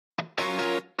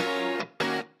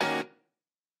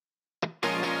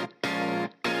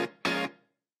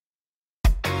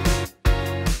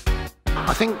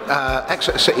I think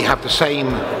Exeter City have the same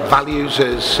values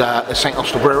as St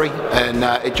Austell Brewery, and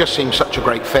it just seems such a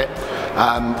great fit.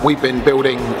 We've been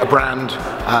building a brand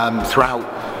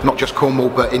throughout not just Cornwall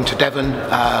but into Devon,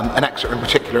 and Exeter in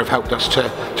particular have helped us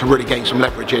to really gain some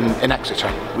leverage in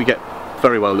Exeter. We get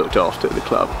very well looked after at the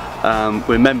club.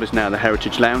 We're members now of the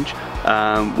Heritage Lounge,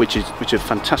 which is a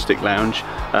fantastic lounge.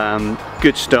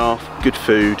 Good staff, good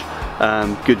food,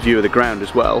 good view of the ground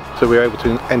as well. So we're able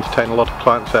to entertain a lot of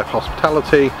clients there for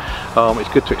hospitality.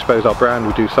 It's good to expose our brand.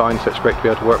 We do signs, so it's great to be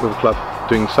able to work with a club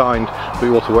doing signs. We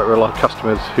also work with a lot of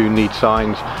customers who need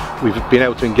signs. We've been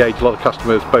able to engage a lot of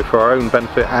customers both for our own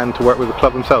benefit and to work with the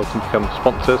club themselves and become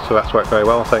sponsors, so that's worked very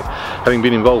well. So having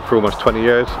been involved for almost 20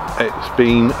 years, it's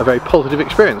been a very positive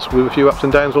experience with a few ups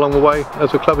and downs along the way,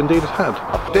 as the club indeed has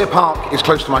had. Deer Park is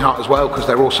close to my heart as well because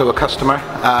they're also a customer,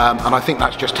 and I think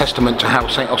that's just testament to how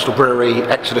St Austell Brewery,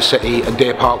 Exeter City and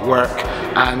Deer Park work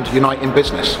and unite in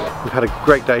business. We've had a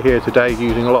great day here today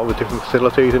using a lot of the different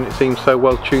facilities, and it seems so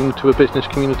well tuned to a business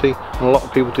community and a lot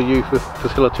of people to use the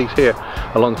facilities here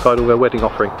alongside all their wedding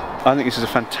offering. I think this is a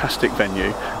fantastic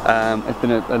venue. It's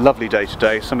been a lovely day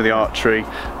today. Some of the archery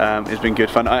has been good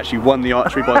fun. I actually won the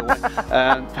archery, by the way.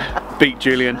 Beat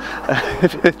Julian,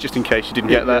 just in case you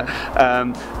didn't get that.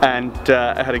 And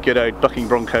I had a good old bucking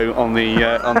bronco on the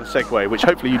Segway, which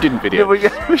hopefully you didn't video. but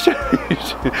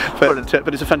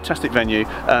it's a fantastic venue.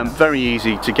 Very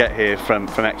easy to get here from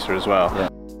Exeter as well. Yeah.